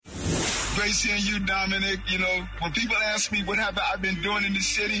great seeing you, Dominic. You know, when people ask me what have I've been doing in the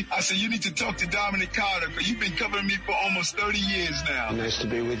city, I say, you need to talk to Dominic Carter, because you've been covering me for almost 30 years now. Nice to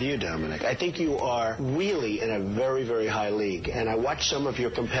be with you, Dominic. I think you are really in a very, very high league. And I watch some of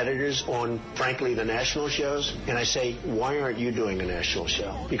your competitors on, frankly, the national shows, and I say, why aren't you doing a national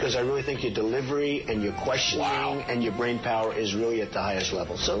show? Because I really think your delivery and your questioning and your brain power is really at the highest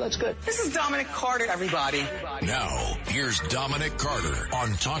level. So that's good. This is Dominic Carter, everybody. Now, here's Dominic Carter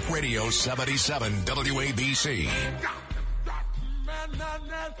on Talk Radio 77 WABC.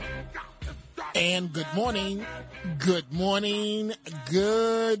 And good morning. Good morning.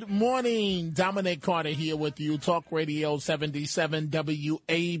 Good morning. Dominic Carter here with you. Talk Radio 77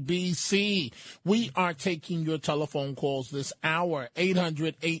 WABC. We are taking your telephone calls this hour.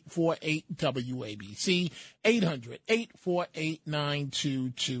 800-848-WABC.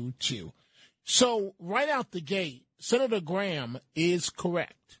 800-848-9222. So right out the gate, Senator Graham is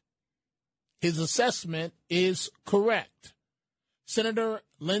correct. His assessment is correct. Senator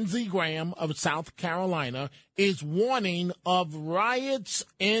Lindsey Graham of South Carolina is warning of riots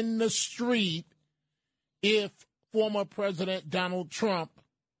in the street if former President Donald Trump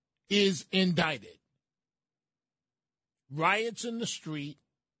is indicted. Riots in the street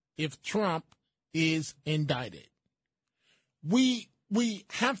if Trump is indicted. We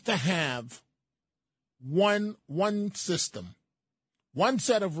have to have one system, one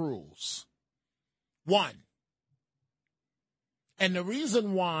set of rules. One. And the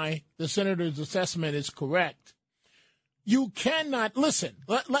reason why the senator's assessment is correct, you cannot, listen,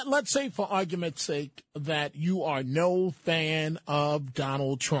 let's say for argument's sake that you are no fan of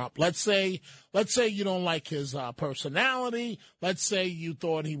Donald Trump. Let's say you don't like his personality. Let's say you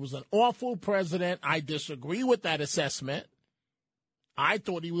thought he was an awful president. I disagree with that assessment. I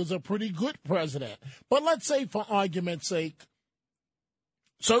thought he was a pretty good president. But let's say for argument's sake,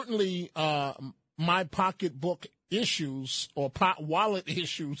 certainly my pocketbook issues or wallet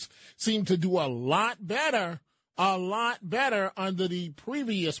issues seem to do a lot better under the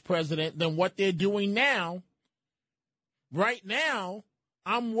previous president than what they're doing now. Right now,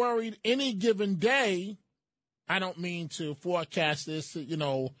 I'm worried any given day. I don't mean to forecast this, you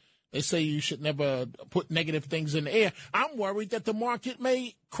know, they say you should never put negative things in the air. I'm worried that the market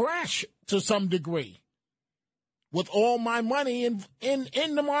may crash to some degree with all my money in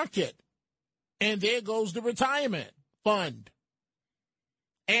the market. And there goes the retirement fund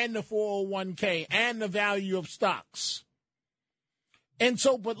and the 401k and the value of stocks. And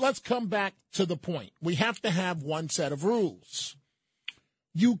so, but let's come back to the point. We have to have one set of rules.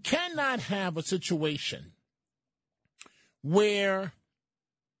 You cannot have a situation where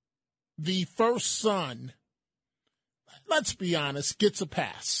the first son, let's be honest, gets a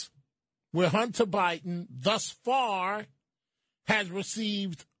pass, where Hunter Biden thus far has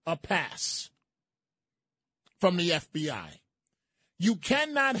received a pass from the FBI. You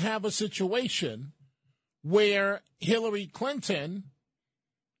cannot have a situation where Hillary Clinton,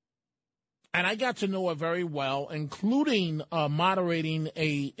 and I got to know her very well, including moderating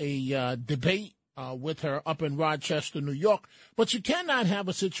a debate with her up in Rochester, New York, but you cannot have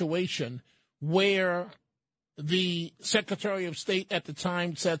a situation where the Secretary of State at the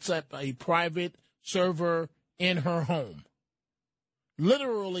time sets up a private server in her home,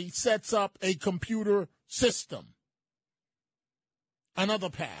 literally sets up a computer system, another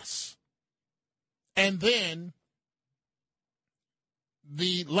pass. And then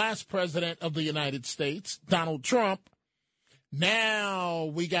the last president of the United States, Donald Trump,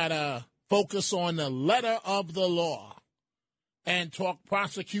 now we got to focus on the letter of the law and talk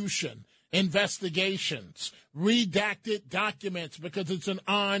prosecution, investigations, redacted documents, because it's an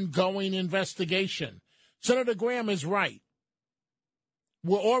ongoing investigation. Senator Graham is right.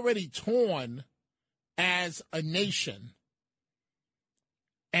 We're already torn as a nation,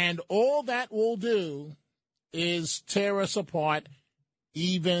 and all that will do is tear us apart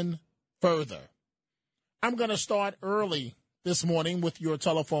even further. I'm going to start early this morning with your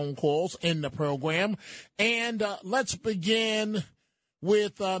telephone calls in the program, and let's begin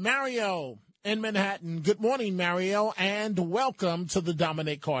with Mario in Manhattan. Good morning, Mario, and welcome to the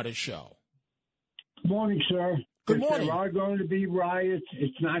Dominic Carter Show. Good morning, sir. Good If morning. there are going to be riots,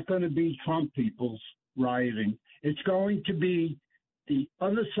 it's not going to be Trump people rioting. It's going to be the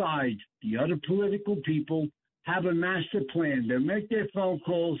other side, the other political people have a master plan. They'll make their phone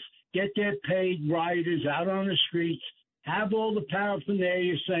calls, get their paid rioters out on the streets, have all the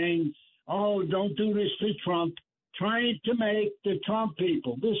paraphernalia saying, oh, don't do this to Trump, trying to make the Trump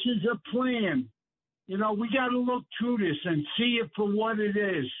people. This is a plan. You know, we got to look through this and see it for what it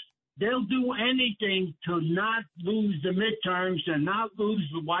is. They'll do anything to not lose the midterms and not lose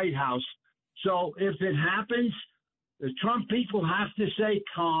the White House. So if it happens, the Trump people have to stay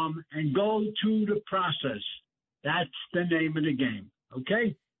calm and go to the process. That's the name of the game.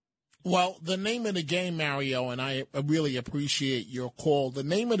 Okay? Well, the name of the game, Mario, and I really appreciate your call. The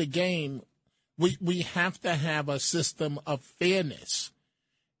name of the game, we have to have a system of fairness.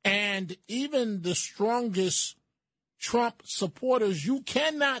 And even the strongest Trump supporters, you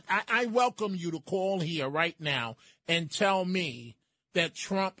cannot, I welcome you to call here right now and tell me that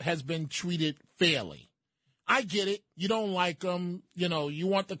Trump has been treated fairly. I get it. You don't like him. You know, you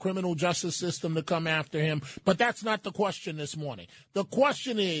want the criminal justice system to come after him. But that's not the question this morning. The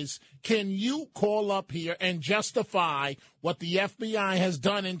question is, can you call up here and justify what the FBI has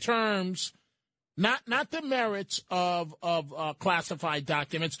done in terms, not the merits of classified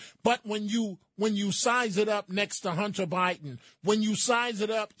documents, but when you size it up next to Hunter Biden, when you size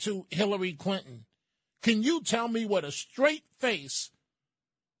it up to Hillary Clinton, can you tell me what a straight face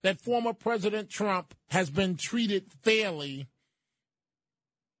that former President Trump has been treated fairly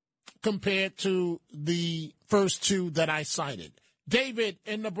compared to the first two that I cited? David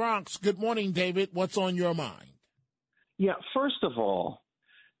in the Bronx. Good morning, David. What's on your mind? Yeah, first of all,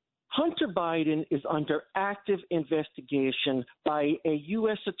 Hunter Biden is under active investigation by a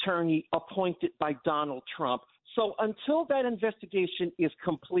U.S. attorney appointed by Donald Trump. So until that investigation is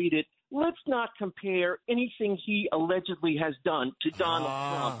completed, let's not compare anything he allegedly has done to Donald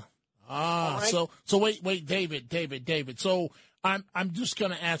Trump. Right? So wait, David. So I'm just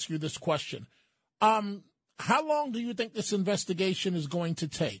going to ask you this question. How long do you think this investigation is going to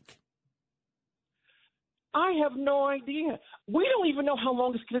take? I have no idea. We don't even know how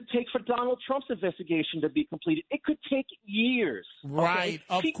long it's going to take for Donald Trump's investigation to be completed. It could take years. Right,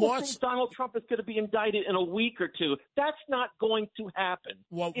 okay? Of course. People think Donald Trump is going to be indicted in a week or two. That's not going to happen.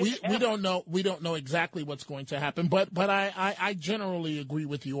 Well, we don't know. We don't know exactly what's going to happen. But I generally agree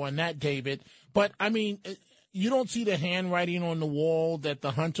with you on that, David. But, I mean, you don't see the handwriting on the wall that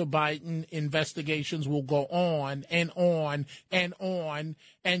the Hunter Biden investigations will go on and on and on,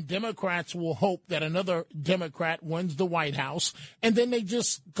 and Democrats will hope that another Democrat wins the White House, and then they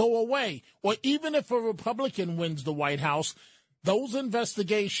just go away. Or even if a Republican wins the White House, those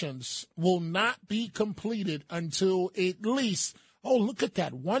investigations will not be completed until at least, oh, look at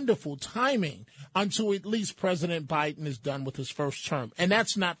that wonderful timing, until at least President Biden is done with his first term. And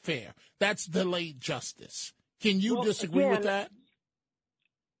that's not fair. That's delayed justice. Can you disagree with that?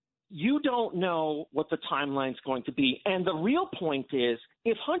 You don't know what the timeline's going to be. And the real point is,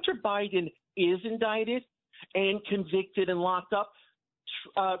 if Hunter Biden is indicted and convicted and locked up,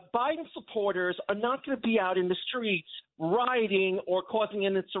 Biden supporters are not going to be out in the streets rioting or causing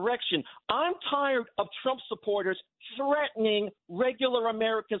an insurrection. I'm tired of Trump supporters threatening regular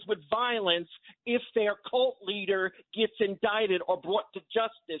Americans with violence if their cult leader gets indicted or brought to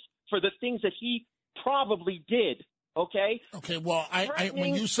justice for the things that he probably did. Okay. Well,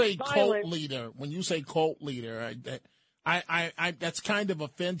 when you say cult leader, I that's kind of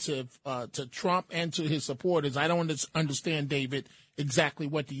offensive to Trump and to his supporters. I don't understand, David, exactly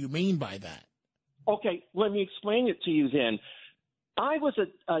what do you mean by that? Okay, let me explain it to you then. I was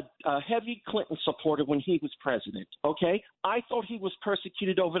a heavy Clinton supporter when he was president, okay? I thought he was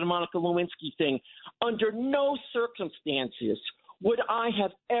persecuted over the Monica Lewinsky thing. Under no circumstances would I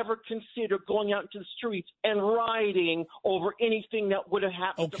have ever considered going out into the streets and rioting over anything that would have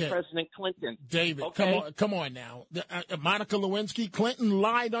happened to President Clinton. David, come on now. Monica Lewinsky, Clinton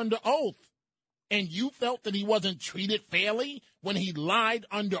lied under oath, and you felt that he wasn't treated fairly when he lied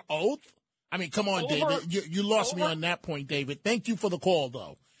under oath? I mean, come on, David. You lost me on that point, David. Thank you for the call,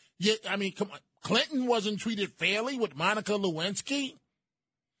 though. Come on. Clinton wasn't treated fairly with Monica Lewinsky,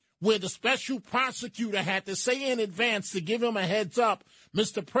 where the special prosecutor had to say in advance to give him a heads up,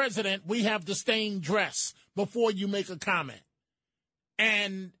 Mr. President, we have the stained dress before you make a comment.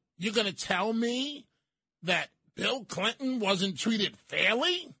 And you're going to tell me that Bill Clinton wasn't treated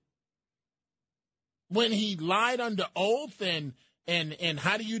fairly when he lied under oath? And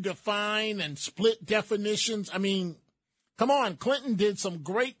how do you define and split definitions? I mean, come on, Clinton did some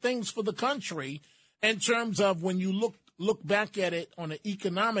great things for the country in terms of when you look back at it on the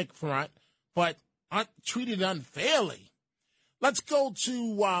economic front, but aren't treated unfairly. Let's go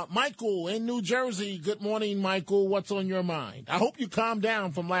to Michael in New Jersey. Good morning, Michael. What's on your mind? I hope you calmed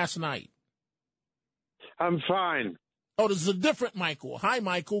down from last night. I'm fine. Oh, this is a different Michael. Hi,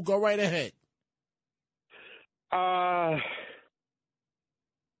 Michael. Go right ahead. I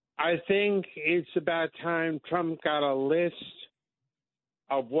think it's about time Trump got a list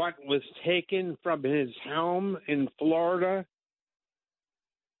of what was taken from his home in Florida.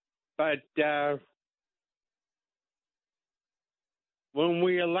 But when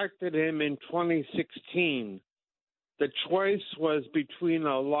we elected him in 2016, the choice was between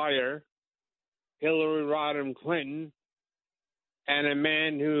a liar, Hillary Rodham Clinton, and a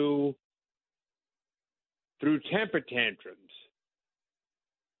man who threw temper tantrums.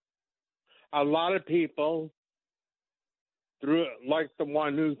 A lot of people like the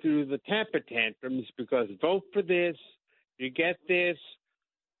one who threw the temper tantrums because vote for this, you get this,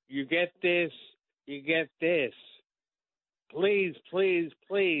 you get this, you get this. Please, please,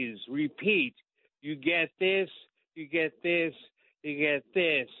 please repeat. You get this, you get this, you get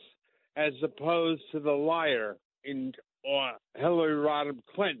this, as opposed to the liar in Hillary Rodham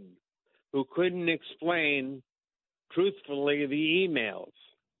Clinton, who couldn't explain truthfully the emails.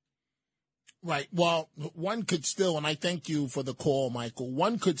 Right. Well, one could still, and I thank you for the call, Michael,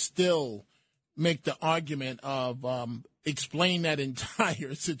 one could still make the argument of explain that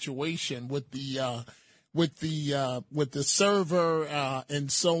entire situation with the server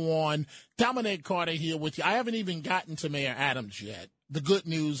and so on. Dominic Carter here with you. I haven't even gotten to Mayor Adams yet. The good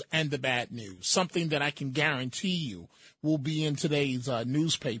news and the bad news, something that I can guarantee you will be in today's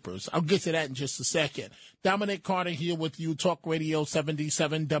newspapers. I'll get to that in just a second. Dominic Carter here with you, Talk Radio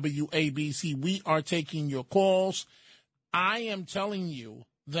 77 WABC. We are taking your calls. I am telling you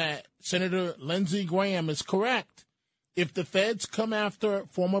that Senator Lindsey Graham is correct. If the feds come after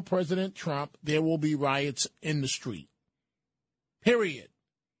former President Trump, there will be riots in the street. Period.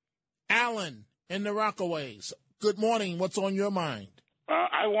 Alan in the Rockaways. Good morning. What's on your mind?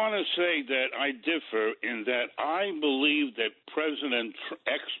 I want to say that I differ in that I believe that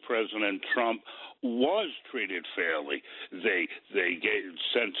ex-President Trump was treated fairly. They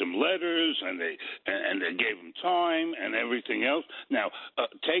sent him letters and they gave him time and everything else. Now,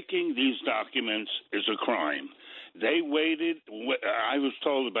 taking these documents is a crime. They waited, I was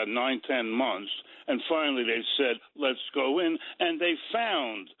told, about 9-10 months, and finally they said, let's go in, and they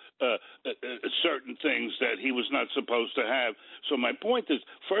found certain things that he was not supposed to have. So my point is,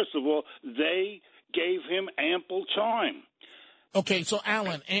 first of all, they gave him ample time. Okay, so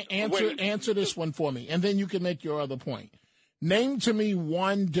Alan, answer this one for me, and then you can make your other point. Name to me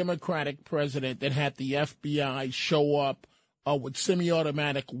one Democratic president that had the FBI show up with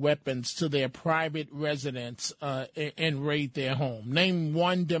semi-automatic weapons to their private residence and raid their home. Name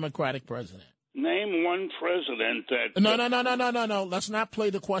one Democratic president. Name one president that... No. Let's not play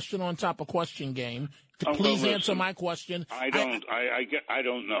the question on top of question game. Please answer my question. I don't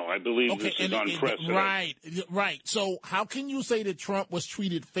know. I believe this is unprecedented. Right. So how can you say that Trump was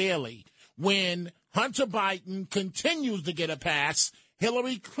treated fairly when Hunter Biden continues to get a pass,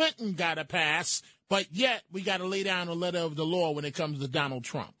 Hillary Clinton got a pass, but yet we got to lay down a letter of the law when it comes to Donald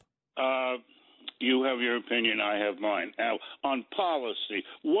Trump? You have your opinion, I have mine. Now, on policy,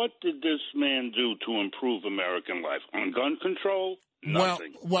 what did this man do to improve American life? On gun control?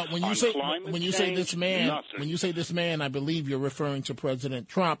 Nothing. Well, when you say this man, I believe you're referring to President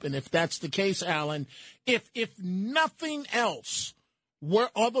Trump. And if that's the case, Alan, if nothing else,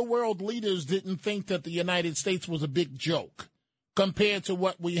 other world leaders didn't think that the United States was a big joke compared to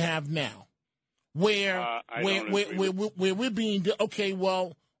what we have now, where we're being okay.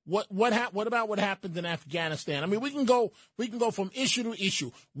 Well, what about what happened in Afghanistan? I mean, we can go from issue to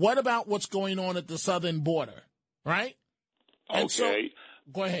issue. What about what's going on at the southern border, right? And okay. So,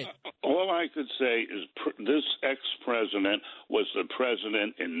 go ahead. All I could say is this ex-president was the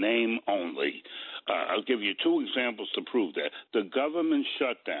president in name only. I'll give you two examples to prove that. The government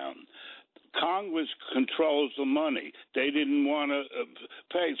shutdown. Congress controls the money. They didn't want to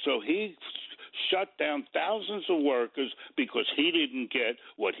pay, so he shut down thousands of workers because he didn't get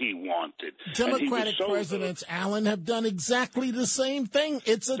what he wanted. Democratic presidents, Alan, have done exactly the same thing.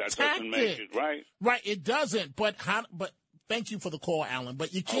 It's a tactic. That doesn't make it right. Right, it doesn't. But thank you for the call, Alan.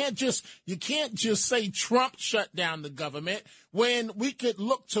 But you can't just say Trump shut down the government when we could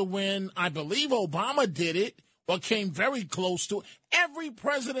look to when I believe Obama did it or came very close to it. Every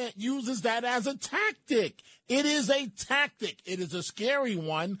president uses that as a tactic. It is a tactic. It is a scary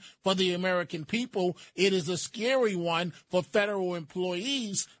one for the American people. It is a scary one for federal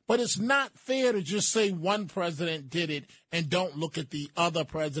employees. But it's not fair to just say one president did it and don't look at the other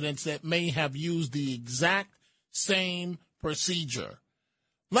presidents that may have used the exact same procedure.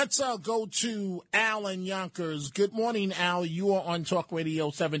 Let's go to Al in Yonkers. Good morning, Al. You are on Talk Radio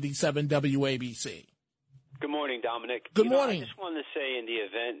 77 WABC. Good morning, Dominic. Good morning. I just wanted to say, in the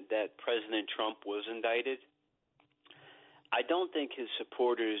event that President Trump was indicted, I don't think his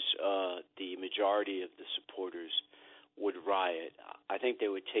supporters, the majority of the supporters, would riot. I think they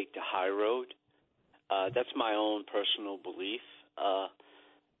would take the high road. That's my own personal belief.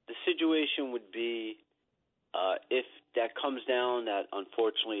 The situation would be If that comes down, that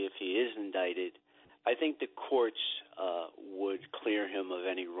unfortunately, if he is indicted, I think the courts would clear him of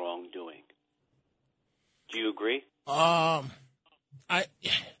any wrongdoing. Do you agree? If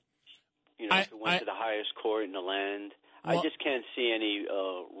it went to the highest court in the land, I just can't see any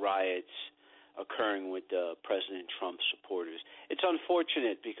riots occurring with President Trump's supporters. It's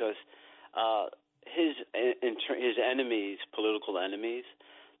unfortunate because his enemies, political enemies,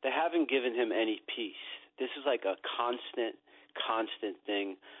 they haven't given him any peace. This is like a constant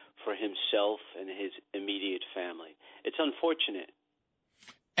thing for himself and his immediate family. It's unfortunate.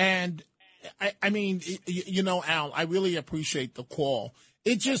 And I mean, Al, I really appreciate the call.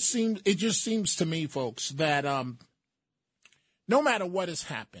 It just seems to me, folks, that no matter what has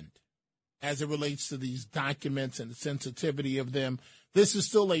happened as it relates to these documents and the sensitivity of them, this is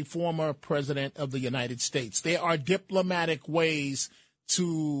still a former president of the United States. There are diplomatic ways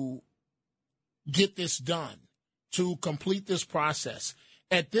to get this done, to complete this process.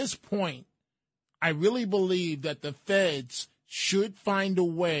 At this point, I really believe that the feds should find a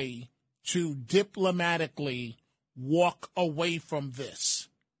way to diplomatically walk away from this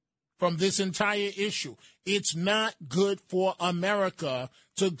entire issue. It's not good for America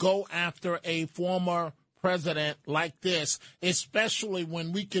to go after a former president like this, especially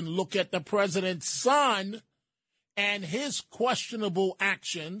when we can look at the president's son and his questionable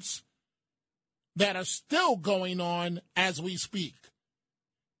actions that are still going on as we speak.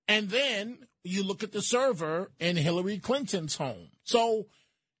 And then you look at the server in Hillary Clinton's home. So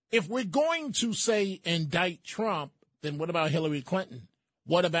if we're going to say indict Trump, then what about Hillary Clinton?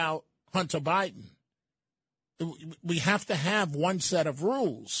 What about Hunter Biden? We have to have one set of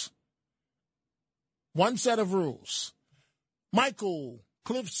rules. One set of rules. Michael,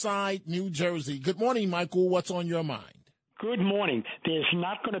 Cliffside, New Jersey. Good morning, Michael. What's on your mind? Good morning. There's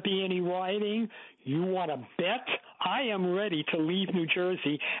not going to be any rioting. You want to bet? I am ready to leave New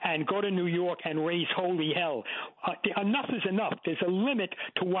Jersey and go to New York and raise holy hell. Enough is enough. There's a limit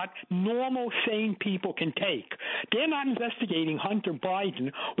to what normal, sane people can take. They're not investigating Hunter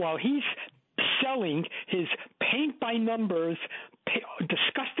Biden while he's selling his paint-by-numbers,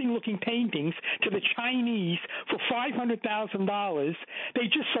 disgusting-looking paintings to the Chinese for $500,000. They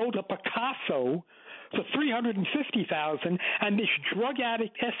just sold a Picasso for $350,000, and this drug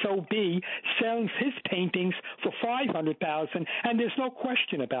addict SOB sells his paintings for $500,000, and there's no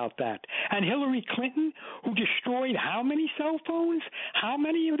question about that. And Hillary Clinton, who destroyed how many cell phones, how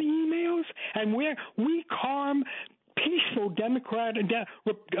many of the emails, and where we calm, peaceful Democrat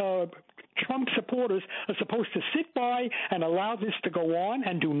Trump supporters are supposed to sit by and allow this to go on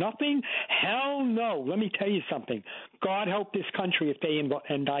and do nothing? Hell no. Let me tell you something. God help this country if they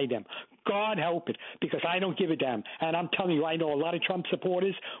indict him. God help it, because I don't give a damn. And I'm telling you, I know a lot of Trump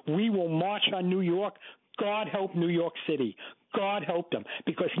supporters. We will march on New York. God help New York City. God help them,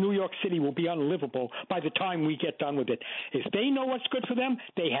 because New York City will be unlivable by the time we get done with it. If they know what's good for them,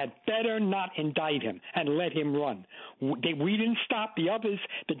 they had better not indict him and let him run. We didn't stop the others,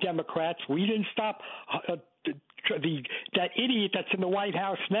 the Democrats. We didn't stop that idiot that's in the White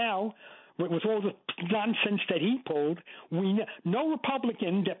House now. With all the nonsense that he pulled, no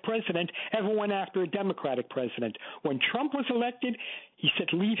Republican president ever went after a Democratic president. When Trump was elected, he said,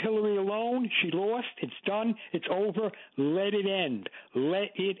 leave Hillary alone. She lost. It's done. It's over. Let it end.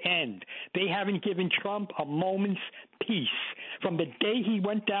 Let it end. They haven't given Trump a moment's peace. From the day he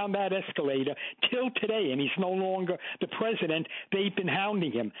went down that escalator till today, and he's no longer the president, they've been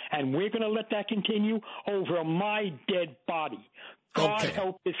hounding him. And we're going to let that continue over my dead body. God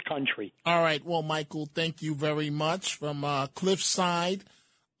help this country. All right. Well, Michael, thank you very much from Cliffside.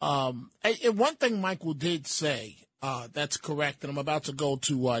 One thing Michael did say, that's correct, and I'm about to go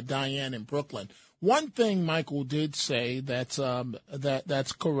to Diane in Brooklyn. One thing Michael did say that's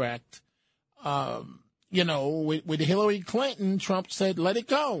correct. With Hillary Clinton, Trump said, let it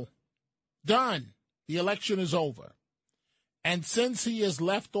go. Done. The election is over. And since he has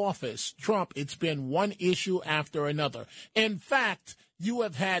left office, Trump, it's been one issue after another. In fact, you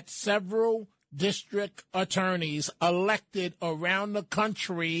have had several district attorneys elected around the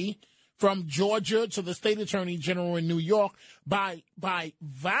country, from Georgia to the state attorney general in New York, by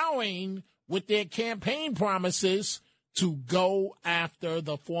vowing with their campaign promises to go after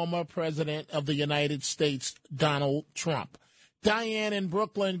the former president of the United States, Donald Trump. Diane in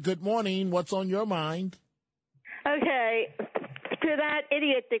Brooklyn, good morning. What's on your mind? Okay, to that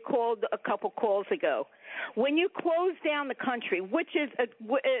idiot that called a couple calls ago, when you close down the country, which is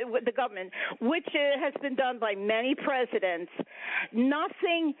the government, which has been done by many presidents,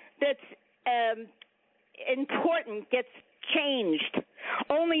 nothing that's important gets changed.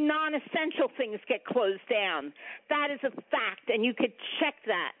 Only non-essential things get closed down. That is a fact, and you could check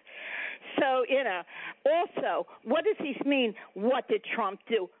that. So, also, what does this mean? What did Trump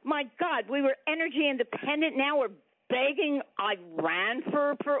do? My God, we were energy independent. Now we're begging Iran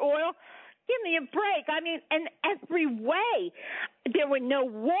for oil. Give me a break. I mean, in every way, there were no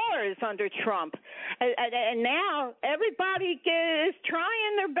wars under Trump. And now everybody is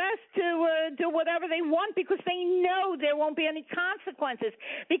trying their best to do whatever they want because they know there won't be any consequences,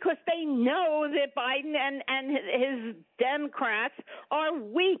 because they know that Biden and his Democrats are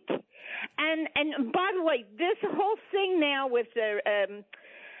weak. And by the way, this whole thing now with the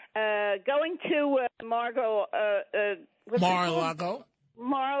going to Mar-a-Lago.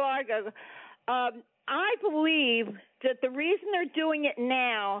 Mar-a-Lago. I believe that the reason they're doing it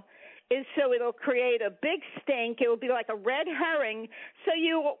now is so it'll create a big stink. It will be like a red herring, so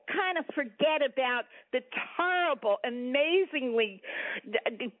you kind of forget about the terrible, amazingly,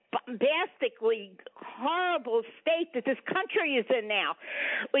 bombastically horrible state that this country is in now.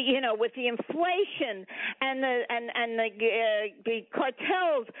 With the inflation and the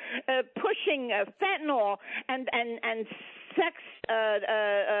cartels pushing fentanyl and sex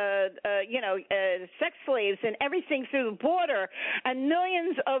sex slaves and everything through the border, and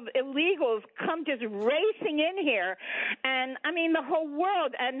millions of illegals come just racing in here, and I mean the whole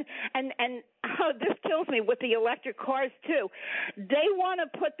world, and this kills me with the electric cars too. They want to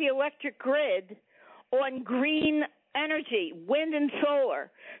put the electric grid on green energy, wind and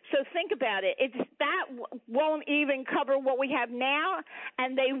solar. So think about it. That won't even cover what we have now,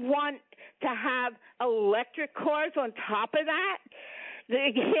 and they want to have electric cars on top of that,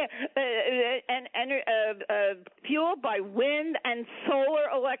 fueled by wind and solar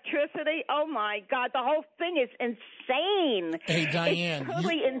electricity. Oh my God, the whole thing is insane. Hey, Diane, it's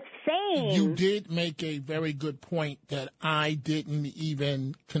totally insane. You did make a very good point that I didn't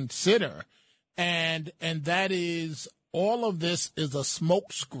even consider. And that is, all of this is a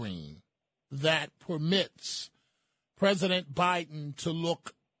smokescreen that permits President Biden to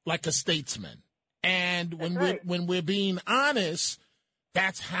look like a statesman. And when we're being honest,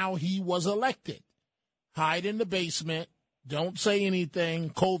 that's how he was elected. Hide in the basement, don't say anything,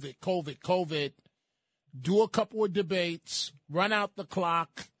 COVID, do a couple of debates, run out the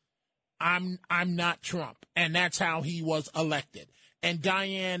clock. I'm not Trump. And that's how he was elected. And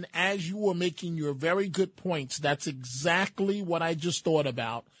Diane, as you were making your very good points, that's exactly what I just thought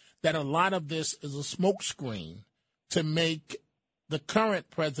about, that a lot of this is a smokescreen to make the current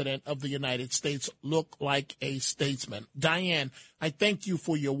president of the United States look like a statesman. Diane, I thank you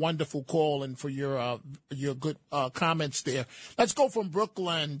for your wonderful call and for your good comments there. Let's go from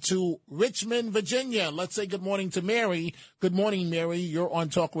Brooklyn to Richmond, Virginia. Let's say good morning to Mary. Good morning, Mary. You're on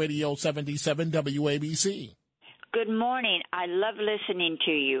Talk Radio 77 WABC. Good morning. I love listening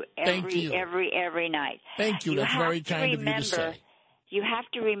to you every night. Thank you. That's very kind of you to say. You have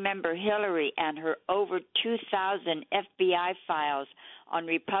to remember Hillary and her over 2,000 FBI files on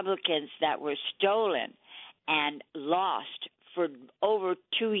Republicans that were stolen and lost for over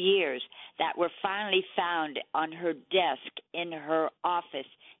 2 years that were finally found on her desk in her office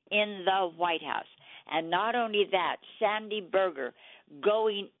in the White House. And not only that, Sandy Berger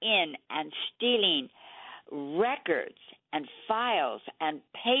going in and stealing records and files and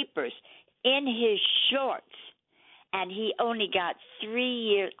papers in his shorts, and he only got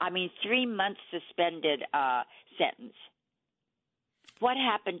 3 months suspended sentence. What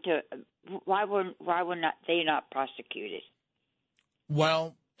happened to? Why were they not prosecuted?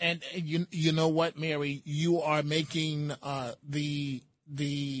 Well, and you know what, Mary, you are making the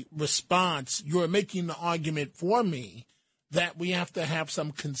response. You are making the argument for me that we have to have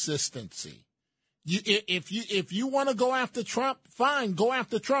some consistency. If you want to go after Trump, fine, go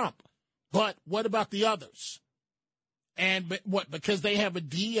after Trump. But what about the others? And because they have a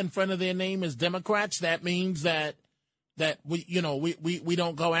D in front of their name as Democrats, that means that we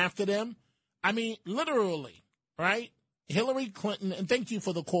don't go after them? I mean, literally, right? Hillary Clinton, and thank you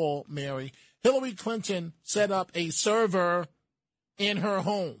for the call, Mary. Hillary Clinton set up a server in her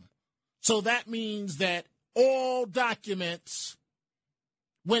home. So that means that all documents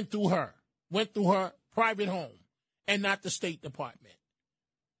went through her private home and not the State Department.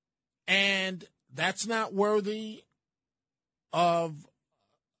 And that's not worthy of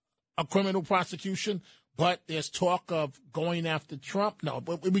a criminal prosecution, but there's talk of going after Trump. No,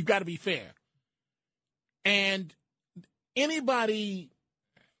 but we've got to be fair. And anybody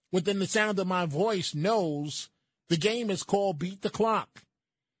within the sound of my voice knows the game is called beat the clock.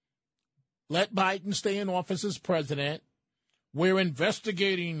 Let Biden stay in office as president. We're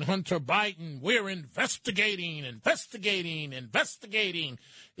investigating Hunter Biden. We're investigating.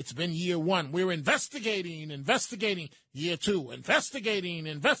 It's been year one. We're investigating. Year two, investigating.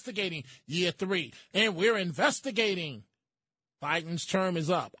 Year three, and we're investigating. Biden's term is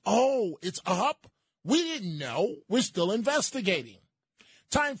up. Oh, it's up? We didn't know. We're still investigating.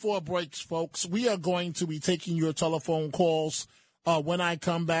 Time for breaks, folks. We are going to be taking your telephone calls. When I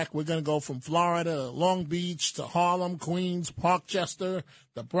come back, we're going to go from Florida, Long Beach, to Harlem, Queens, Parkchester,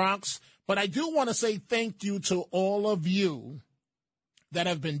 the Bronx. But I do want to say thank you to all of you that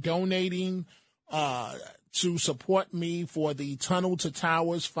have been donating to support me for the Tunnel to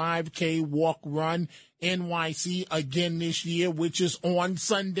Towers 5K Walk Run NYC again this year, which is on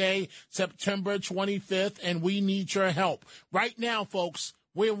Sunday, September 25th, and we need your help. Right now, folks,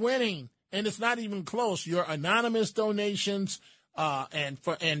 we're winning, and it's not even close. Your anonymous donations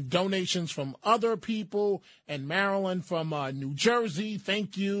and donations from other people, and Maryland from New Jersey.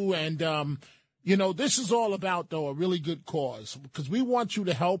 Thank you. And, this is all about, though, a really good cause, because we want you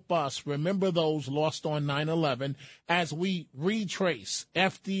to help us remember those lost on 9/11 as we retrace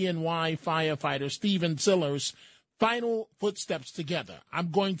FDNY firefighter Stephen Siller's final footsteps together.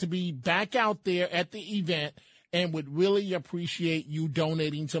 I'm going to be back out there at the event and would really appreciate you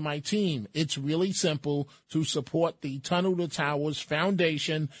donating to my team. It's really simple to support the Tunnel to Towers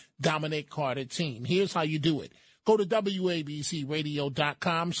Foundation Dominic Carter team. Here's how you do it. Go to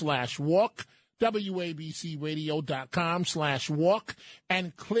WABCRadio.com/walk, WABCRadio.com/walk,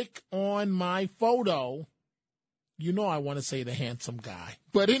 and click on my photo. You know I want to say the handsome guy.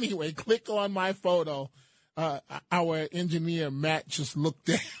 But anyway, click on my photo. Our engineer, Matt, just looked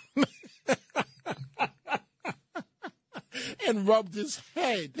down and rubbed his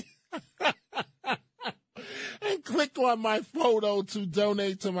head. And click on my photo to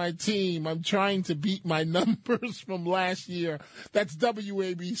donate to my team. I'm trying to beat my numbers from last year. That's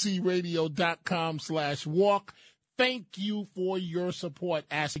WABCRadio.com/walk. Thank you for your support.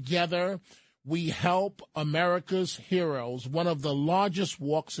 As together, we help America's heroes, one of the largest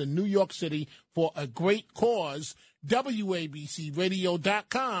walks in New York City for a great cause.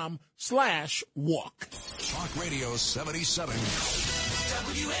 WABCRadio.com/walk. Talk Radio 77.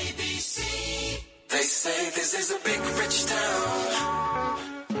 WABC. They say this is a big rich town.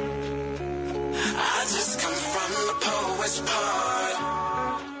 I just come from the poet's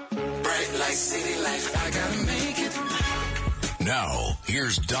part. Bright light, city life, I gotta make it. Now,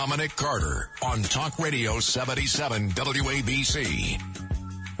 here's Dominic Carter on Talk Radio 77 WABC.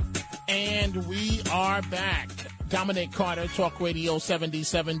 And we are back. Dominic Carter, Talk Radio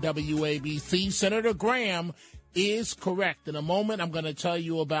 77 WABC. Senator Graham is correct. In a moment, I'm going to tell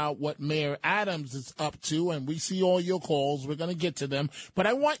you about what Mayor Adams is up to, and we see all your calls. We're going to get to them. But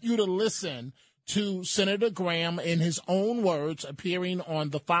I want you to listen to Senator Graham in his own words, appearing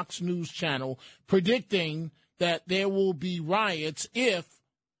on the Fox News channel, predicting that there will be riots if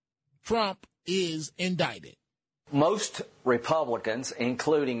Trump is indicted. Most Republicans,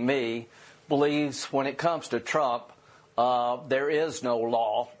 including me, believes when it comes to Trump, there is no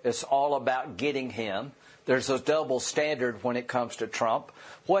law. It's all about getting him. There's a double standard when it comes to Trump.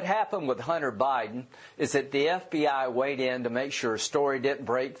 What happened with Hunter Biden is that the FBI weighed in to make sure a story didn't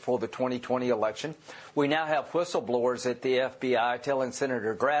break for the 2020 election. We now have whistleblowers at the FBI telling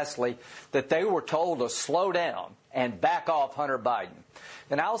Senator Grassley that they were told to slow down and back off Hunter Biden.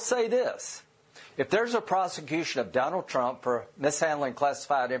 And I'll say this. If there's a prosecution of Donald Trump for mishandling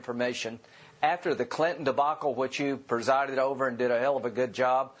classified information after the Clinton debacle, which you presided over and did a hell of a good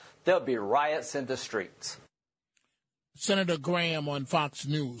job, there'll be riots in the streets. Senator Graham on Fox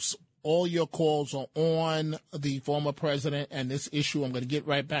News. All your calls are on the former president and this issue. I'm going to get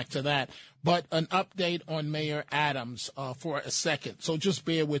right back to that. But an update on Mayor Adams for a second. So just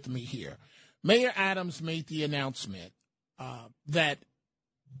bear with me here. Mayor Adams made the announcement that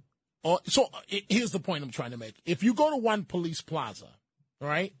here's the point I'm trying to make. If you go to One Police Plaza,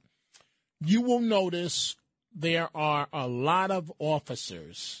 right, you will notice there are a lot of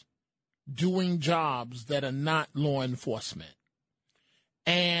officers doing jobs that are not law enforcement,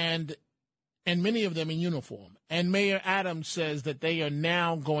 and many of them in uniform. And Mayor Adams says that they are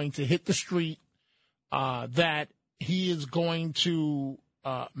now going to hit the street, that he is going to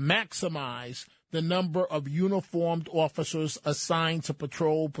maximize the number of uniformed officers assigned to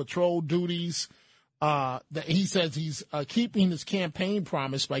patrol duties. That he says he's keeping his campaign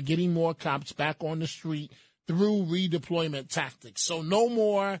promise by getting more cops back on the street through redeployment tactics. So no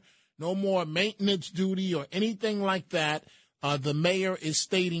more maintenance duty or anything like that. The mayor is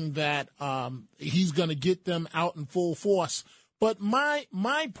stating that he's going to get them out in full force. But my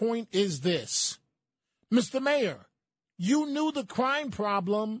point is this, Mr. Mayor, you knew the crime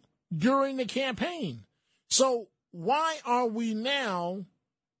problem during the campaign. So why are we now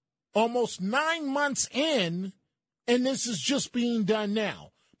almost 9 months in, and this is just being done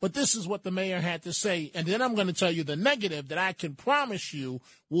now? But this is what the mayor had to say. And then I'm going to tell you the negative that I can promise you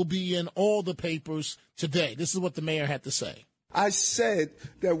will be in all the papers today. This is what the mayor had to say. I said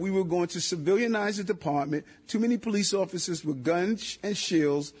that we were going to civilianize the department. Too many police officers with guns and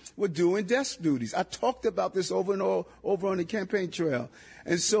shields were doing desk duties. I talked about this over and over on the campaign trail.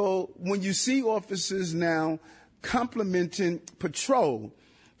 And so when you see officers now complimenting patrol,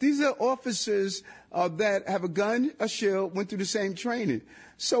 these are officers that have a gun, a shield, went through the same training.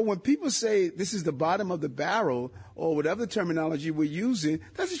 So when people say this is the bottom of the barrel or whatever terminology we're using,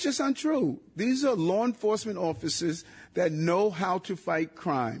 that's just untrue. These are law enforcement officers that know how to fight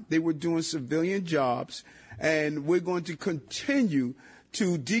crime. They were doing civilian jobs, and we're going to continue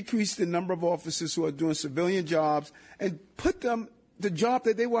to decrease the number of officers who are doing civilian jobs and put them the job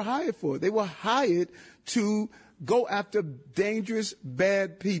that they were hired for. They were hired to go after dangerous,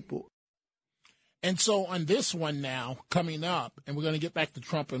 bad people. And so on this one now, coming up, and we're going to get back to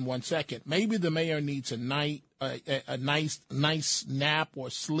Trump in 1 second, maybe the mayor needs a nice nap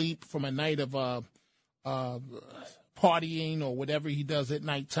or sleep from a night of partying or whatever he does at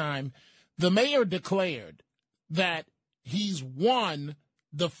nighttime. The mayor declared that he's won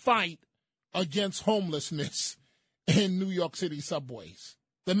the fight against homelessness in New York City subways.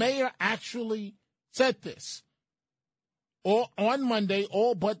 The mayor actually said this. On Monday,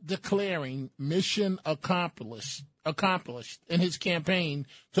 all but declaring mission accomplished in his campaign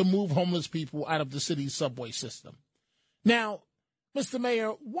to move homeless people out of the city's subway system. Now, Mr.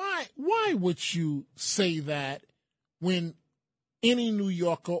 Mayor, why would you say that when any New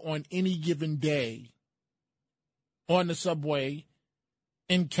Yorker on any given day on the subway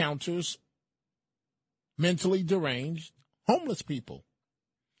encounters mentally deranged homeless people?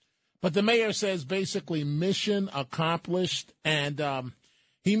 But the mayor says basically mission accomplished, and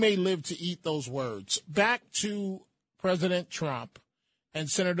he may live to eat those words. Back to President Trump and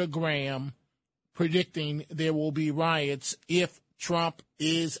Senator Graham predicting there will be riots if Trump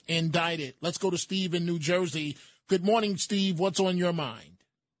is indicted. Let's go to Steve in New Jersey. Good morning, Steve. What's on your mind?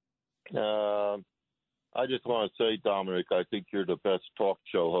 I just want to say, Dominic, I think you're the best talk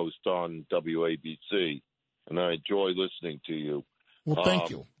show host on WABC, and I enjoy listening to you. Well, thank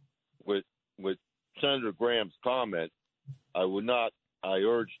you. With Senator Graham's comment, I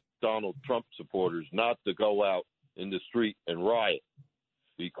urge Donald Trump supporters not to go out in the street and riot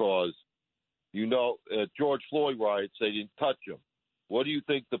because, George Floyd riots, they didn't touch him. What do you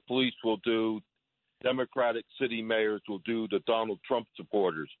think the police will do, Democratic city mayors will do to Donald Trump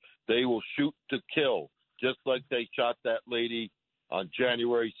supporters? They will shoot to kill, just like they shot that lady on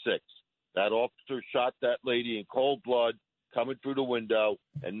January 6th. That officer shot that lady in cold blood, coming through the window,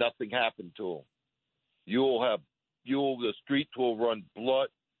 and nothing happened to him. The streets will run blood.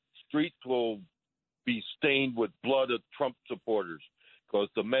 Streets will be stained with blood of Trump supporters because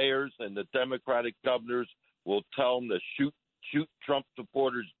the mayors and the Democratic governors will tell them to shoot Trump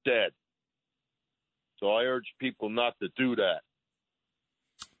supporters dead. So I urge people not to do that.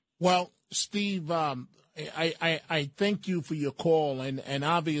 Well, Steve, I thank you for your call, and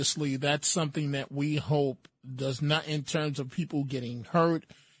obviously that's something that we hope does not, in terms of people getting hurt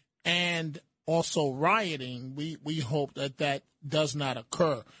and also rioting, we hope that does not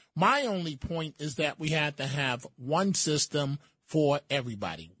occur. My only point is that we have to have one system for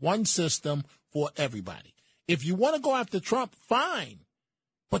everybody. One system for everybody. If you want to go after Trump, fine,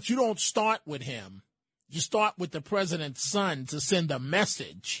 but you don't start with him. You start with the president's son to send a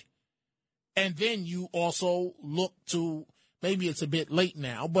message. And then you also look to, maybe it's a bit late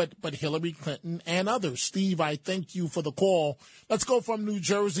now, but Hillary Clinton and others. Steve, I thank you for the call. Let's go from New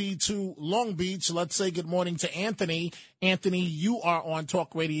Jersey to Long Beach. Let's say good morning to Anthony. Anthony, you are on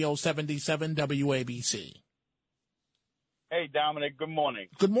Talk Radio 77 WABC. Hey, Dominic, good morning.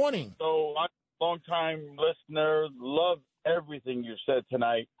 Good morning. So I'm a long-time listener, love everything you said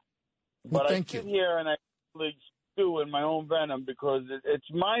tonight. Well, but thank I sit you. here and I really stew in my own venom because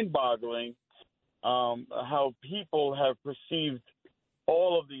it's mind-boggling how people have perceived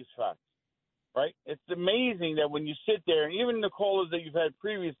all of these facts, right? It's amazing that when you sit there, and even the callers that you've had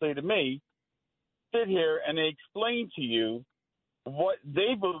previously to me, sit here and they explain to you what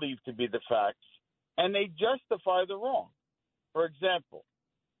they believe to be the facts, and they justify the wrong. For example,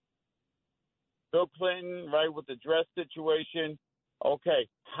 Bill Clinton, right, with the dress situation, okay,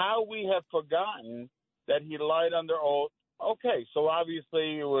 how we have forgotten that he lied under oath. Okay, so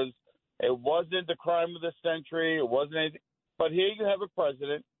obviously it wasn't the crime of the century. It wasn't anything. But here you have a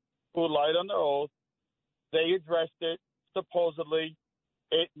president who lied under oath. They addressed it. supposedly,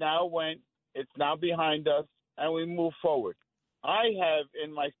 it's now behind us, and we move forward. I have,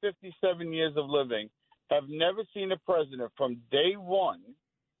 in my 57 years of living, have never seen a president from day one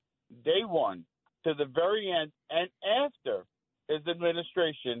to the very end and after his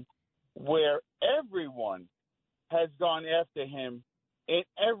administration where everyone has gone after him in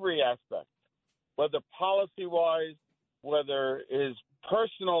every aspect, whether policy-wise, whether his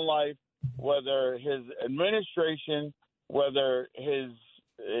personal life, whether his administration, whether his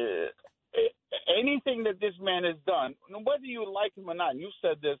anything that this man has done, whether you like him or not, and you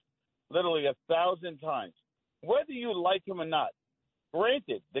said this literally 1,000 times, whether you like him or not,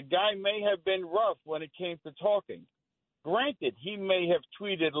 granted, the guy may have been rough when it came to talking. Granted, he may have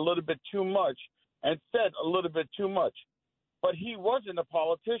tweeted a little bit too much and said a little bit too much, but he wasn't a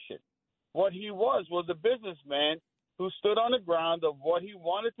politician. What he was a businessman who stood on the ground of what he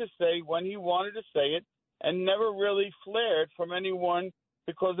wanted to say when he wanted to say it and never really flared from anyone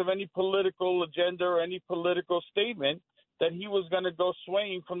because of any political agenda or any political statement that he was going to go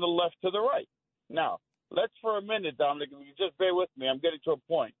swaying from the left to the right. Now, let's for a minute, Dominic, if you just bear with me, I'm getting to a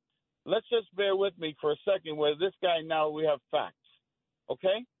point. Let's just bear with me for a second where this guy now we have facts,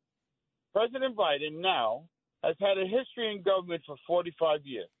 okay? President Biden now has had a history in government for 45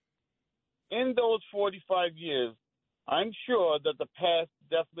 years. In those 45 years, I'm sure that the past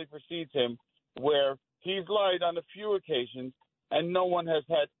definitely precedes him where he's lied on a few occasions and no one has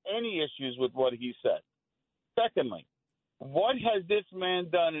had any issues with what he said. Secondly, what has this man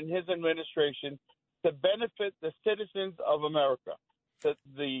done in his administration to benefit the citizens of America?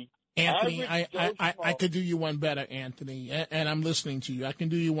 Anthony, I could do you one better, Anthony, and I'm listening to you. I can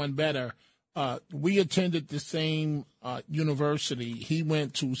do you one better. We attended the same university. He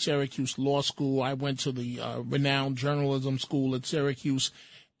went to Syracuse Law School. I went to the renowned journalism school at Syracuse,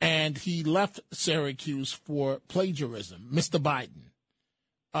 and he left Syracuse for plagiarism, Mr. Biden,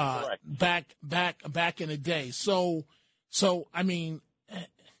 back in the day. So I mean,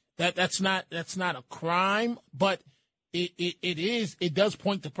 that's not a crime, but it does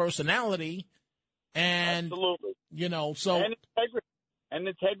point to personality, and absolutely, so and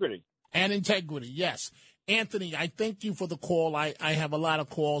integrity. And integrity, yes. Anthony, I thank you for the call. I have a lot of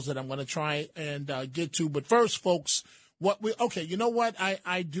calls that I'm going to try and get to. But first, folks, you know what?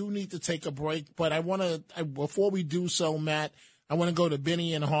 I do need to take a break, but I want to, before we do so, Matt, I want to go to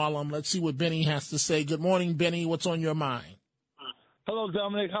Benny in Harlem. Let's see what Benny has to say. Good morning, Benny. What's on your mind? Hello,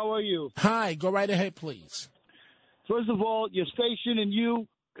 Dominic. How are you? Hi. Go right ahead, please. First of all, your station and you,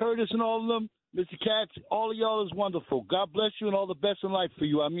 Curtis and all of them, Mr. Katz, all of y'all is wonderful. God bless you and all the best in life for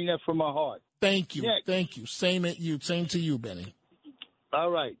you. I mean that from my heart. Thank you. Next. Thank you. Same to you, Benny. All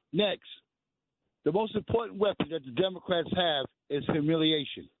right. Next. The most important weapon that the Democrats have is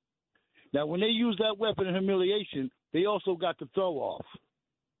humiliation. Now, when they use that weapon of humiliation, they also got the throw off.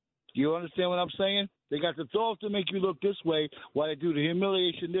 You understand what I'm saying? They got the throw off to make you look this way while they do the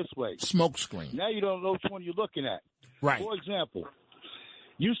humiliation this way. Smoke screen. Now you don't know which one you're looking at. Right. For example,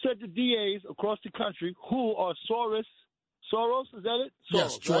 you said the DAs across the country who are Soros, is that it? Soros,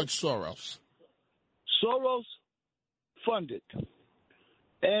 yes, George right? Soros. Soros funded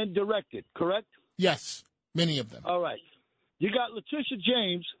and directed, correct? Yes, many of them. All right. You got Letitia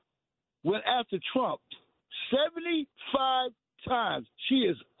James went after Trump 75 times. She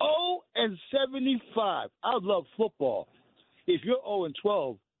is 0-75. I love football. If you're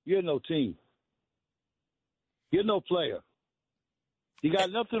 0-12, you're no team. You're no player. You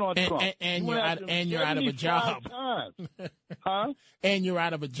got nothing on Trump. And you're out of a job. Huh? And you're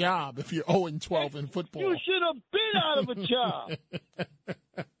out of a job if you're 0-12 in football. You should have been out of a job.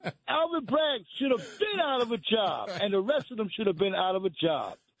 Alvin Bragg should have been out of a job. And the rest of them should have been out of a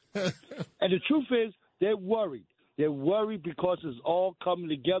job. And the truth is, they're worried. They're worried because it's all coming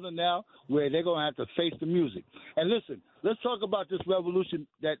together now where they're going to have to face the music. And listen, let's talk about this revolution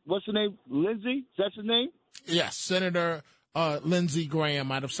that, what's her name? Lindsey? Is that her name? Yes, Senator Lindsey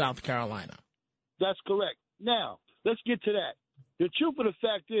Graham out of South Carolina. That's correct. Now, let's get to that. The truth of the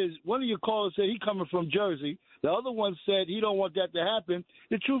fact is, one of your callers said he coming from Jersey. The other one said he don't want that to happen.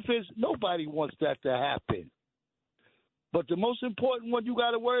 The truth is, nobody wants that to happen. But the most important one you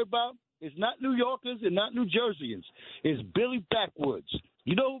got to worry about is not New Yorkers and not New Jerseyans. It's Billy Backwoods.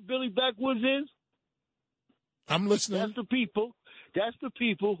 You know who Billy Backwoods is? I'm listening. That's the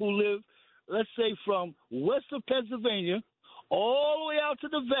people who live, let's say, from west of Pennsylvania all the way out to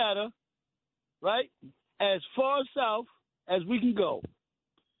Nevada, right? As far south as we can go.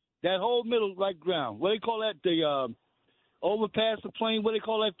 That whole middle right ground. What do they call that? The overpass, the plane. What do they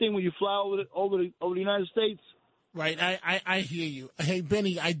call that thing when you fly over the United States? Right. I hear you. Hey,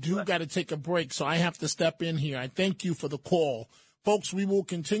 Benny, I do got to take a break, so I have to step in here. I thank you for the call. Folks, we will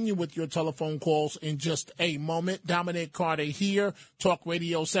continue with your telephone calls in just a moment. Dominic Carter here, Talk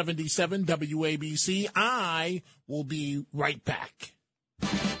Radio 77 WABC. I will be right back.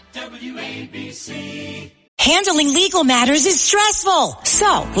 WABC. Handling legal matters is stressful.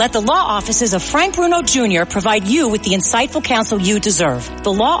 So, let the law offices of Frank Bruno Jr. provide you with the insightful counsel you deserve.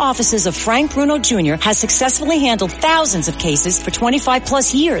 The law offices of Frank Bruno Jr. has successfully handled thousands of cases for 25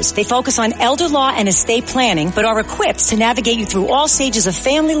 plus years. They focus on elder law and estate planning, but are equipped to navigate you through all stages of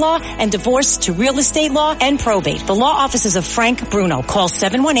family law and divorce to real estate law and probate. The law offices of Frank Bruno. Call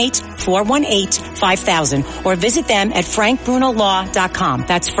 718-418-5000 or visit them at frankbrunolaw.com.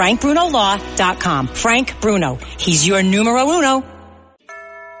 That's frankbrunolaw.com. Frank Bruno. He's your numero uno.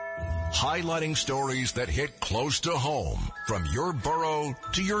 Highlighting stories that hit close to home, from your borough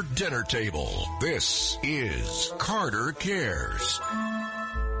to your dinner table. This is Carter Cares.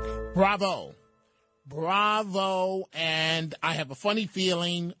 Bravo. Bravo. And I have a funny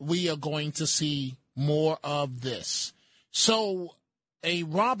feeling we are going to see more of this. So a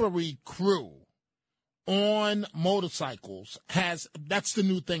robbery crew on motorcycles that's the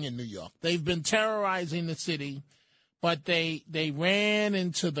new thing in New York. They've been terrorizing the city, but they ran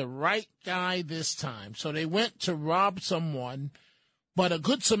into the right guy this time. So they went to rob someone, but a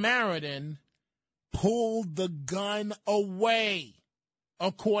good Samaritan pulled the gun away,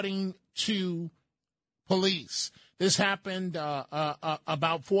 according to police. This happened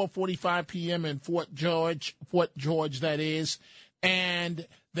about 4:45 p.m. in Fort George, that is, and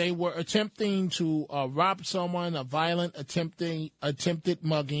they were attempting to rob someone, a violent attempted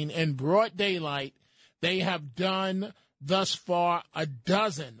mugging in broad daylight. They have done thus far a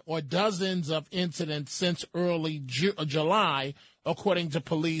dozen or dozens of incidents since early July, according to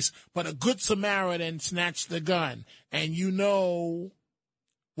police. But a good Samaritan snatched the gun. And you know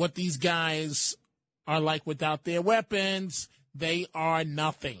what these guys are like without their weapons. They are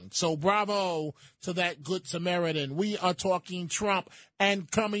nothing. So bravo to that good Samaritan. We are talking Trump.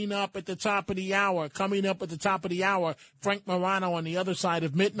 And coming up at the top of the hour, Frank Morano on the other side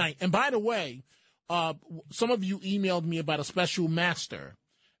of midnight. And by the way, some of you emailed me about a special master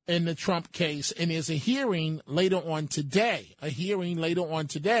in the Trump case. And there's a hearing later on today,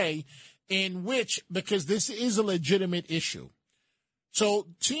 in which, because this is a legitimate issue. So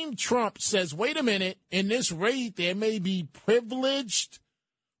Team Trump says, wait a minute, in this raid, there may be privileged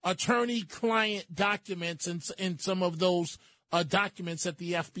attorney-client documents in some of those documents that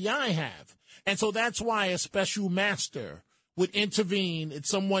the FBI have. And so that's why a special master would intervene. It's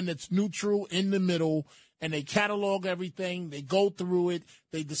someone that's neutral in the middle, and they catalog everything. They go through it.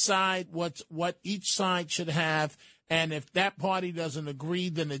 They decide what each side should have. And if that party doesn't agree,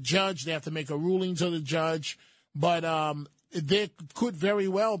 then they have to make a ruling to the judge. But there could very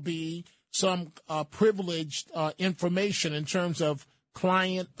well be some privileged information in terms of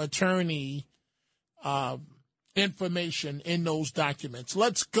client-attorney information in those documents.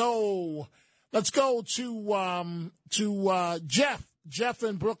 Let's go to Jeff. Jeff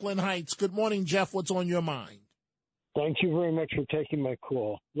in Brooklyn Heights. Good morning, Jeff. What's on your mind? Thank you very much for taking my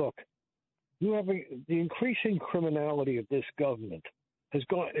call. Look, you have the increasing criminality of this government is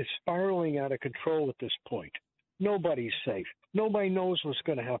spiraling out of control at this point. Nobody's safe. Nobody knows what's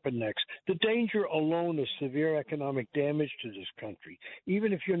going to happen next. The danger alone is severe economic damage to this country.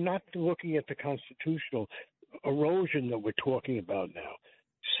 Even if you're not looking at the constitutional erosion that we're talking about now,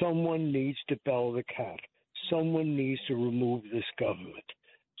 someone needs to bell the cat. Someone needs to remove this government.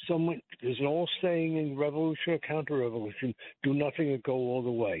 There's an old saying in revolution or counter-revolution, do nothing and go all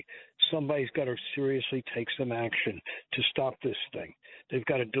the way. Somebody's got to seriously take some action to stop this thing. They've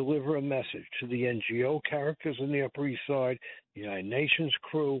got to deliver a message to the NGO characters in the Upper East Side, the United Nations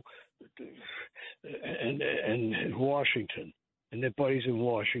crew, and Washington, and their buddies in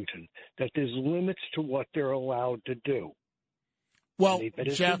Washington, that there's limits to what they're allowed to do. Well,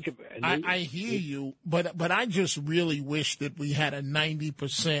 Jeff, I hear you, but I just really wish that we had a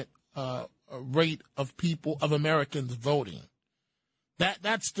 90% rate of Americans voting.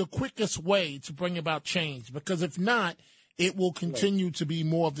 That's the quickest way to bring about change, because if not, it will continue to be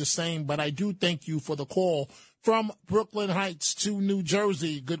more of the same. But I do thank you for the call from Brooklyn Heights to New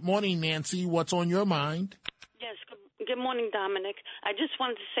Jersey. Good morning, Nancy. What's on your mind? Yes, good morning, Dominic. I just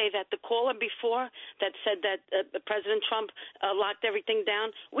wanted to say that the caller before that said that President Trump locked everything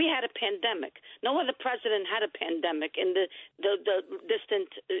down, we had a pandemic. No other president had a pandemic in the distant,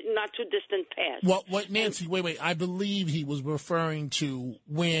 not too distant past. Well, Nancy, wait. I believe he was referring to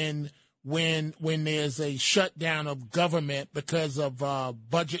when there's a shutdown of government because of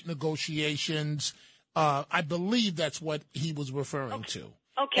budget negotiations, I believe that's what he was referring to.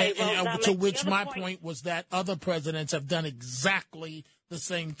 Okay, To which my point was that other presidents have done exactly the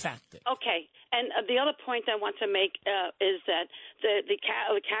same tactic. Okay, and the other point I want to make is that the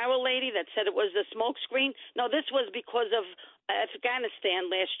Carol lady that said it was the smoke screen, no, this was because of Afghanistan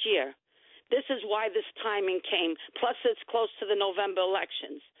last year. This is why this timing came. Plus, it's close to the November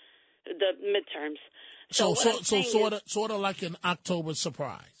elections, the midterms. So sort of like an October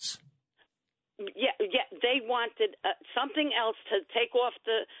surprise. Yeah, they wanted something else to take off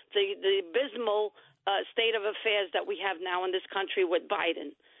the abysmal state of affairs that we have now in this country with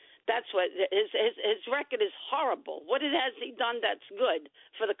Biden. That's what his record is horrible. What has he done that's good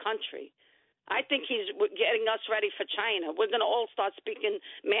for the country? I think he's getting us ready for China. We're going to all start speaking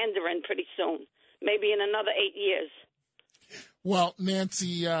Mandarin pretty soon, maybe in another 8 years. Well,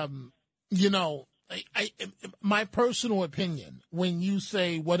 Nancy, my personal opinion, when you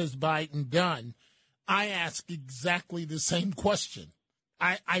say what has Biden done, I ask exactly the same question.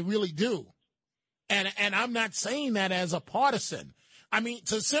 I really do. And I'm not saying that as a partisan. I mean,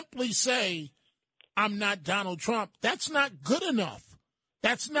 to simply say I'm not Donald Trump, that's not good enough.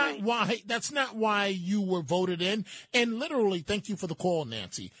 That's not why you were voted in. And literally, thank you for the call,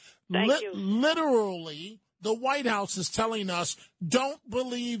 Nancy. Thank you. Literally, the White House is telling us, don't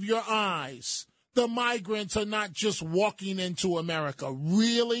believe your eyes. The migrants are not just walking into America.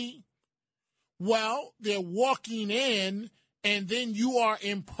 Really? Well, they're walking in, and then you are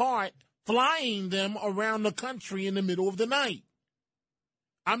in part flying them around the country in the middle of the night.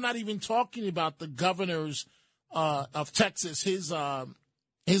 I'm not even talking about the governors of Texas, his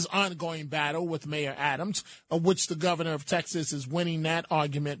ongoing battle with Mayor Adams, of which the governor of Texas is winning that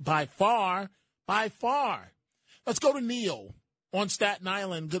argument by far. Let's go to Neil on Staten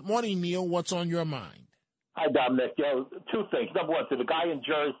Island. Good morning, Neil. What's on your mind? Hi, Dominic. Two things. Number one, to the guy in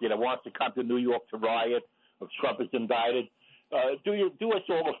Jersey that wants to come to New York to riot if Trump is indicted, do us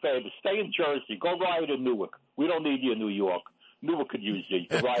all a favor. Stay in Jersey. Go riot in Newark. We don't need you in New York. Newark could use you. You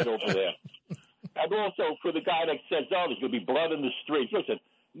can riot over there. And also, for the guy that says, there's going to be blood in the streets. Listen,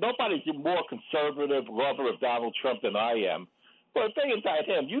 nobody's a more conservative lover of Donald Trump than I am. But if they indict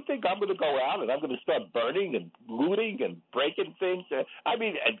him, you think I'm going to go out and I'm going to start burning and looting and breaking things? And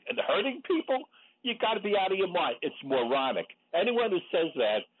hurting people? You got to be out of your mind. It's moronic. Anyone who says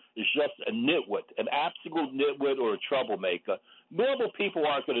that is just a nitwit, an absolute nitwit or a troublemaker. Normal people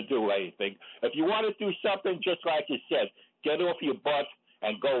aren't going to do anything. If you want to do something, just like you said, get off your butt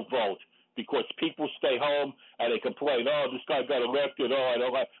and go vote. Because people stay home and they complain, this guy got elected, I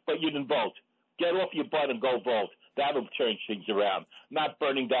don't like, but you didn't vote. Get off your butt and go vote. That'll turn things around, not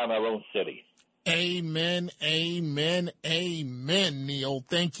burning down our own city. Amen, amen, amen, Neil.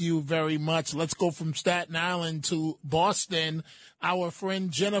 Thank you very much. Let's go from Staten Island to Boston. Our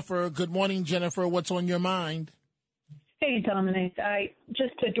friend Jennifer. Good morning, Jennifer. What's on your mind? Hey, Dominic. I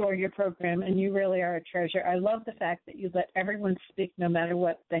just adore your program, and you really are a treasure. I love the fact that you let everyone speak no matter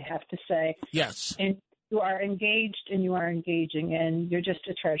what they have to say. Yes. And you are engaged, and you are engaging, and you're just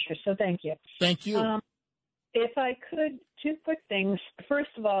a treasure. So thank you. Thank you. If I could, two quick things. First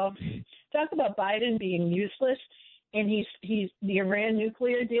of all, talk about Biden being useless, and he's the Iran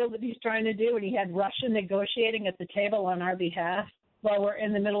nuclear deal that he's trying to do, and he had Russia negotiating at the table on our behalf while we're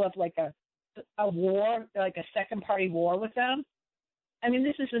in the middle of like a war, like a second-party war with them. I mean,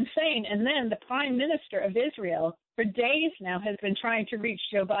 this is insane. And then the Prime Minister of Israel, for days now, has been trying to reach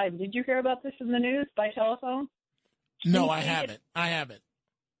Joe Biden. Did you hear about this in the news by telephone? No, I haven't.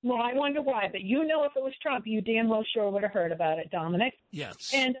 Well, I wonder why. But you know, if it was Trump, you damn well sure would have heard about it, Dominic.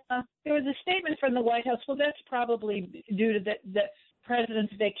 Yes. And there was a statement from the White House. Well, that's probably due to the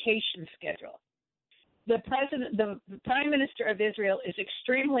president's vacation schedule. The Prime Minister of Israel is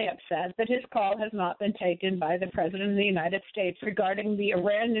extremely upset that his call has not been taken by the President of the United States regarding the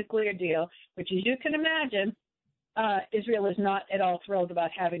Iran nuclear deal, which, as you can imagine, Israel is not at all thrilled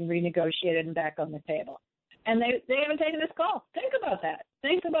about having renegotiated and back on the table. And they haven't taken this call. Think about that.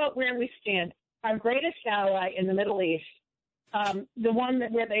 Think about where we stand. Our greatest ally in the Middle East, the one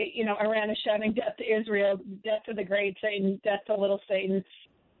where Iran is shouting death to Israel, death to the great Satan, death to little Satan,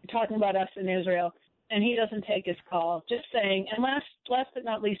 talking about us in Israel. And he doesn't take his call. Just saying. And last but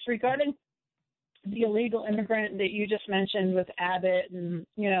not least, regarding the illegal immigrant that you just mentioned with Abbott and,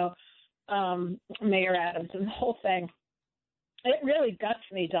 Mayor Adams and the whole thing, it really guts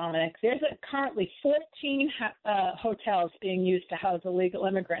me, Dominic. There's currently 14 hotels being used to house illegal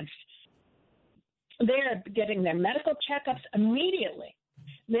immigrants. They're getting their medical checkups immediately.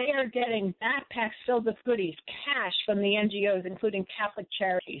 They are getting backpacks filled with goodies, cash from the NGOs, including Catholic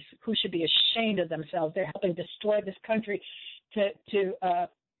Charities, who should be ashamed of themselves. They're helping destroy this country to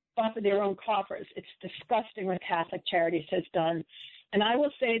off of their own coffers. It's disgusting what Catholic Charities has done. And I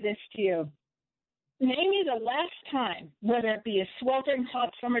will say this to you. Name me the last time, whether it be a sweltering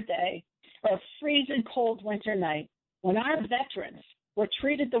hot summer day or a freezing cold winter night, when our veterans were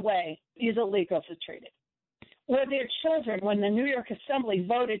treated the way these illegals are treated. Or their children, when the New York Assembly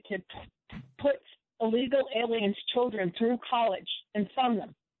voted to put illegal aliens' children through college and fund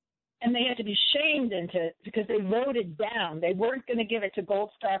them. And they had to be shamed into it because they voted down. They weren't going to give it to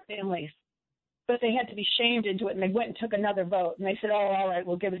Gold Star families, but they had to be shamed into it, and they went and took another vote. And they said, "Oh, all right,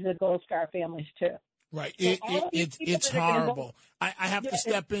 we'll give it to the Gold Star families too." Right. So It's horrible. I have to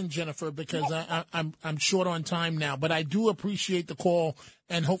step in, Jennifer, because I'm short on time now. But I do appreciate the call,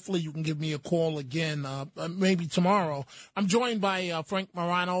 and hopefully you can give me a call again, maybe tomorrow. I'm joined by Frank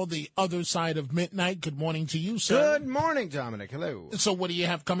Morano, the other side of midnight. Good morning to you, sir. Good morning, Dominic. Hello. So what do you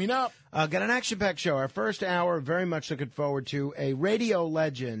have coming up? Got an action-packed show. Our first hour, very much looking forward to a radio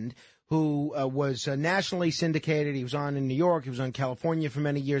legend who was nationally syndicated. He was on in New York. He was on California for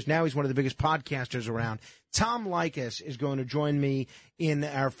many years. Now he's one of the biggest podcasters around. Tom Leykis is going to join me in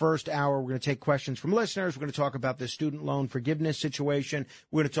our first hour. We're going to take questions from listeners. We're going to talk about the student loan forgiveness situation.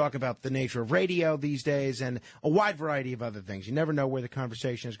 We're going to talk about the nature of radio these days and a wide variety of other things. You never know where the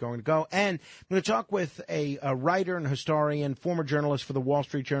conversation is going to go. And I'm going to talk with a writer and historian, former journalist for the Wall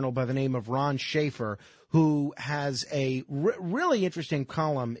Street Journal by the name of Ron Schaefer, who has a really interesting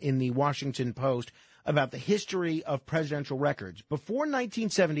column in the Washington Post about the history of presidential records. Before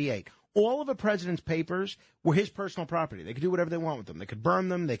 1978, all of a president's papers were his personal property. They could do whatever they want with them. They could burn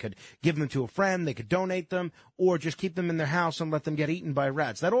them. They could give them to a friend. They could donate them or just keep them in their house and let them get eaten by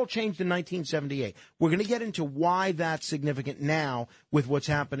rats. That all changed in 1978. We're going to get into why that's significant now with what's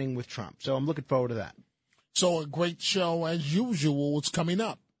happening with Trump. So I'm looking forward to that. So a great show, as usual, is coming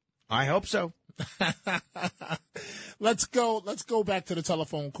up. I hope so. Let's go back to the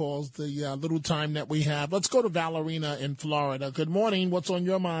telephone calls, the little time that we have. Let's go to Valerina in Florida. Good morning. What's on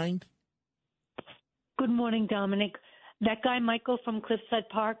your mind? Good morning, Dominic. That guy, Michael from Cliffside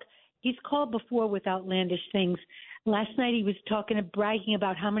Park, he's called before with outlandish things. Last night he was bragging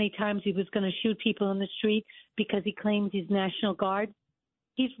about how many times he was going to shoot people in the street because he claims he's National Guard.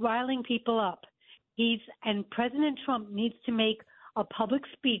 He's riling people up. And President Trump needs to make a public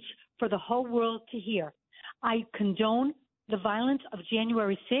speech for the whole world to hear. I condone the violence of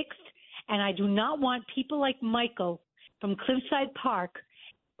January 6th, and I do not want people like Michael from Cliffside Park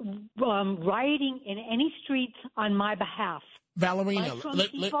rioting in any streets on my behalf. Valerina,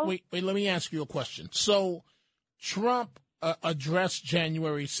 let me ask you a question. So Trump addressed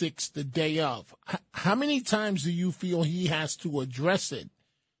January 6th the day of. How many times do you feel he has to address it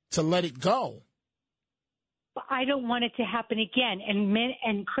to let it go? I don't want it to happen again.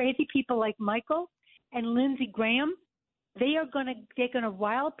 And crazy people like Michael and Lindsey Graham, they're gonna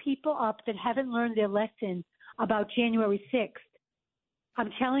rile people up that haven't learned their lesson about January 6th. I'm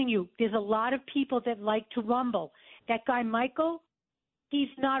telling you, there's a lot of people that like to rumble. That guy Michael, he's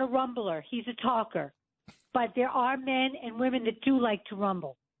not a rumbler. He's a talker. But there are men and women that do like to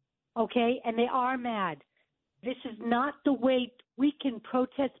rumble, okay? And they are mad. This is not the way we can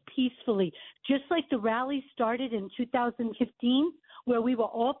protest peacefully. Just like the rally started in 2015, where we were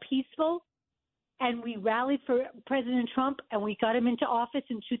all peaceful, and we rallied for President Trump, and we got him into office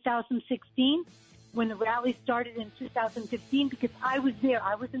in 2016, when the rally started in 2015, because I was there.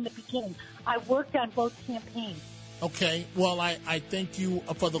 I was in the beginning. I worked on both campaigns. Okay. Well, I thank you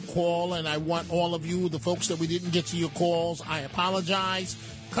for the call, and I want all of you, the folks that we didn't get to your calls, I apologize.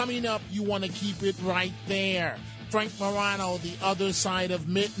 Coming up, you want to keep it right there. Frank Morano, the other side of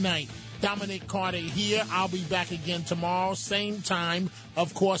midnight. Dominic Carter here. I'll be back again tomorrow, same time,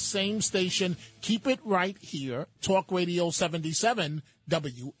 of course, same station. Keep it right here. Talk Radio 77,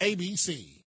 WABC.